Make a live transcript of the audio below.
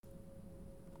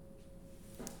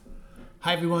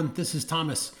Hi everyone, this is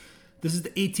Thomas. This is the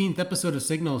 18th episode of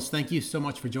Signals. Thank you so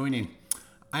much for joining.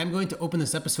 I'm going to open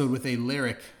this episode with a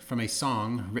lyric from a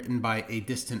song written by a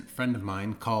distant friend of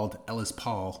mine called Ellis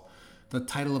Paul. The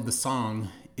title of the song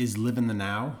is Live in the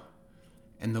Now,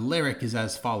 and the lyric is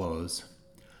as follows.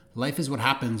 Life is what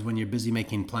happens when you're busy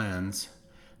making plans.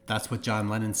 That's what John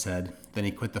Lennon said, then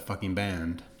he quit the fucking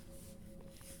band.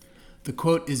 The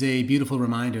quote is a beautiful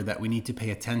reminder that we need to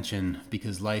pay attention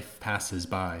because life passes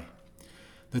by.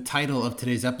 The title of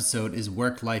today's episode is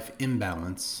Work-Life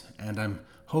Imbalance, and I'm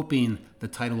hoping the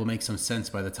title will make some sense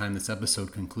by the time this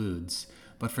episode concludes.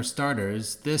 But for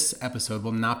starters, this episode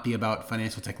will not be about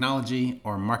financial technology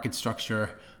or market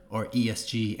structure or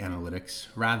ESG analytics.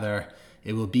 Rather,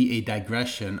 it will be a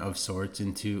digression of sorts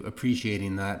into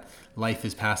appreciating that life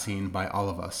is passing by all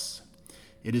of us.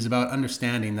 It is about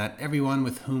understanding that everyone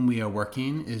with whom we are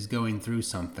working is going through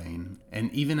something.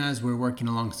 And even as we're working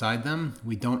alongside them,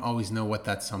 we don't always know what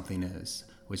that something is,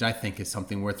 which I think is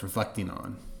something worth reflecting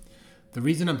on. The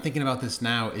reason I'm thinking about this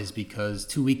now is because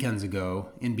 2 weekends ago,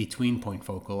 in between Point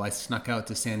Focal, I snuck out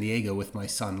to San Diego with my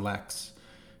son Lex.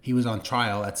 He was on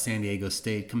trial at San Diego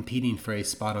State, competing for a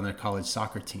spot on their college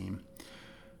soccer team.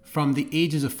 From the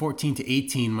ages of 14 to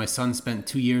 18, my son spent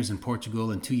 2 years in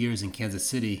Portugal and 2 years in Kansas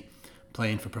City,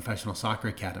 playing for professional soccer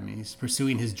academies,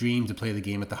 pursuing his dream to play the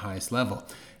game at the highest level.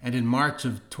 And in March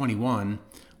of 21,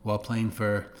 while playing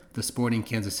for the Sporting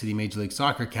Kansas City Major League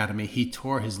Soccer Academy, he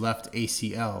tore his left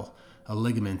ACL, a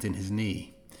ligament in his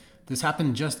knee. This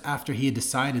happened just after he had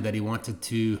decided that he wanted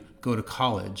to go to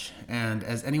college. And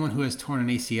as anyone who has torn an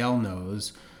ACL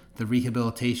knows, the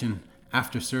rehabilitation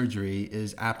after surgery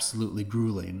is absolutely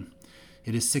grueling.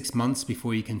 It is 6 months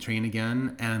before you can train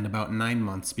again and about 9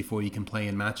 months before you can play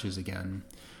in matches again.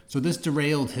 So this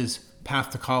derailed his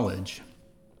path to college.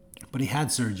 But he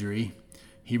had surgery,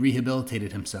 he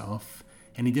rehabilitated himself,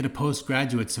 and he did a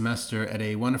postgraduate semester at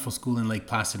a wonderful school in Lake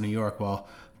Placid, New York, while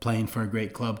playing for a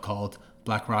great club called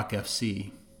Black Rock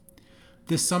FC.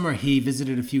 This summer, he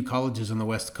visited a few colleges on the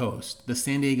West Coast. The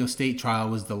San Diego State trial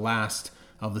was the last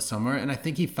of the summer, and I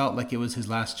think he felt like it was his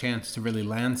last chance to really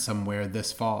land somewhere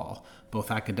this fall, both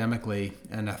academically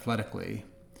and athletically.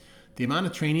 The amount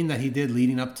of training that he did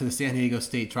leading up to the San Diego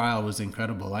State trial was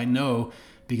incredible. I know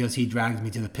because he dragged me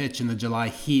to the pitch in the July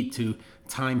heat to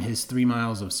time his 3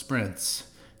 miles of sprints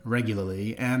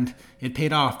regularly, and it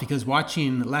paid off because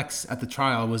watching Lex at the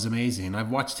trial was amazing.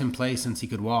 I've watched him play since he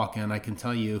could walk, and I can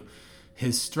tell you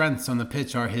his strengths on the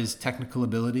pitch are his technical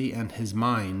ability and his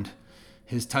mind.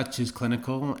 His touch is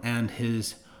clinical, and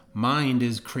his mind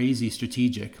is crazy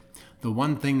strategic. The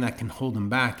one thing that can hold him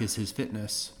back is his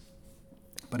fitness.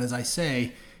 But as I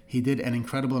say, he did an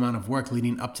incredible amount of work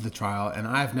leading up to the trial, and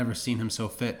I've never seen him so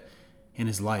fit in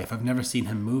his life. I've never seen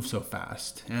him move so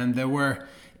fast. And there were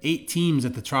 8 teams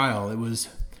at the trial. It was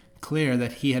clear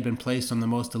that he had been placed on the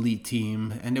most elite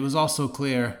team, and it was also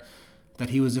clear that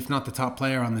he was, if not the top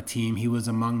player on the team, he was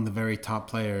among the very top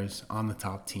players on the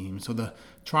top team. So the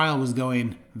trial was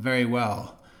going very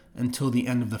well until the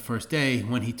end of the first day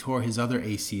when he tore his other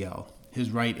ACL,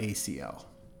 his right ACL.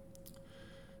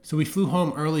 So we flew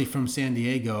home early from San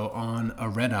Diego on a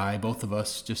red eye, both of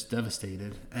us just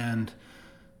devastated. And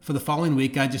for the following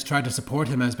week, I just tried to support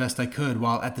him as best I could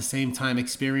while at the same time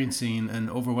experiencing an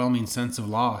overwhelming sense of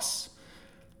loss.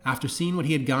 After seeing what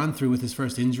he had gone through with his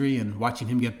first injury and watching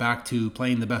him get back to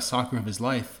playing the best soccer of his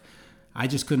life, I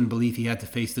just couldn't believe he had to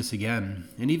face this again.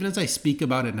 And even as I speak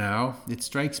about it now, it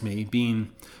strikes me,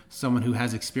 being someone who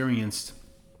has experienced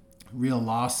real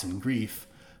loss and grief,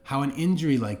 how an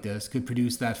injury like this could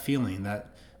produce that feeling,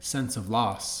 that sense of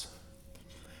loss.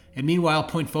 And meanwhile,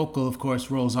 Point Focal, of course,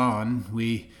 rolls on.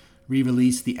 We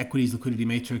re-released the Equities Liquidity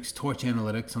Matrix Torch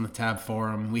Analytics on the Tab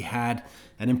Forum. We had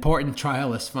an important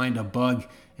trialist find a bug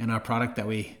in our product that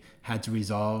we had to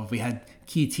resolve. We had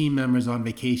key team members on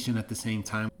vacation at the same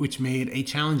time, which made a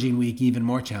challenging week even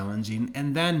more challenging.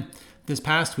 And then this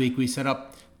past week, we set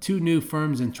up 2 new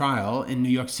firms in trial in New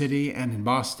York City and in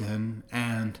Boston,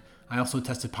 and I also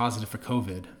tested positive for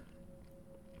COVID.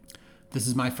 This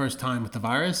is my first time with the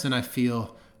virus, and I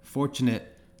feel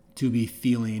fortunate to be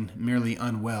feeling merely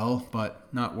unwell, but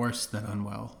not worse than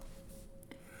unwell.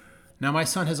 Now, my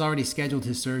son has already scheduled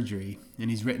his surgery,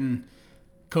 and he's written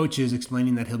coaches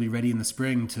explaining that he'll be ready in the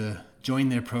spring to join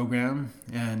their program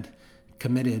and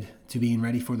committed to being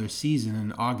ready for their season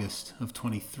in August of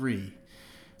 23.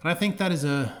 And I think that is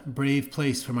a brave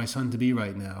place for my son to be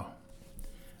right now.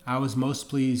 I was most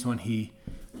pleased when he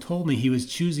told me he was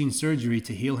choosing surgery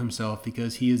to heal himself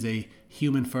because he is a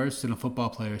human first and a football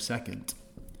player second.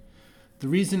 The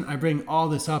reason I bring all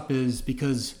this up is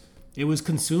because It was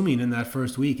consuming in that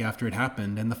first week after it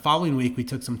happened, and the following week we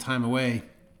took some time away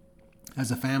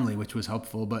as a family, which was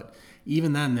helpful, but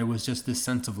even then there was just this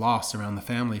sense of loss around the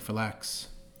family for Lex.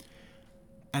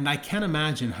 And I can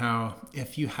imagine how,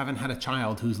 if you haven't had a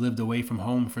child who's lived away from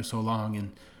home for so long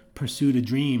and pursued a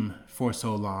dream for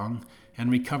so long and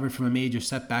recovered from a major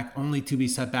setback only to be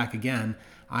set back again,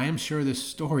 I am sure this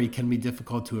story can be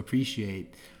difficult to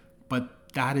appreciate.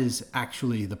 But that is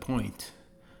actually the point.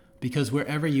 Because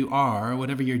wherever you are,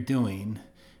 whatever you're doing,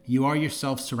 you are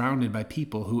yourself surrounded by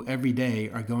people who every day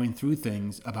are going through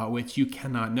things about which you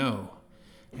cannot know.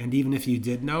 And even if you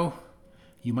did know,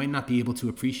 you might not be able to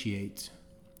appreciate.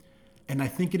 And I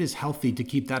think it is healthy to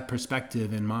keep that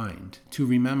perspective in mind, to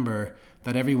remember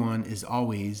that everyone is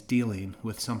always dealing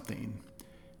with something,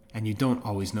 and you don't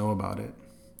always know about it.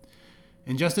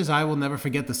 And just as I will never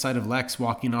forget the sight of Lex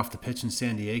walking off the pitch in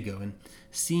San Diego and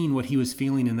seeing what he was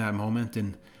feeling in that moment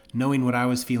and knowing what I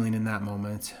was feeling in that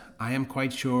moment, I am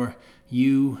quite sure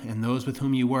you and those with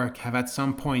whom you work have at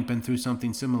some point been through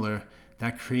something similar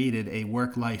that created a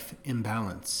work-life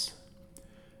imbalance.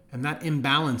 And that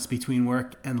imbalance between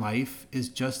work and life is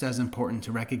just as important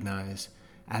to recognize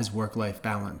as work-life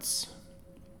balance.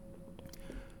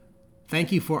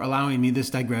 Thank you for allowing me this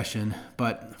digression,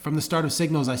 but from the start of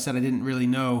Signals, I said I didn't really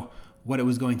know what it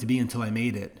was going to be until I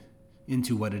made it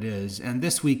into what it is. And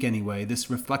this week anyway, this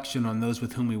reflection on those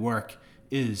with whom we work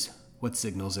is what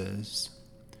Signals is.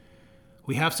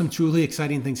 We have some truly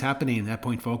exciting things happening at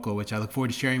Point Focal, which I look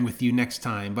forward to sharing with you next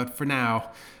time. But for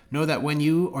now, know that when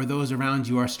you or those around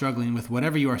you are struggling with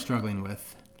whatever you are struggling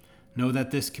with, know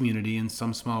that this community in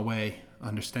some small way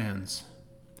understands.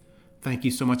 Thank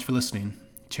you so much for listening.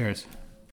 Cheers.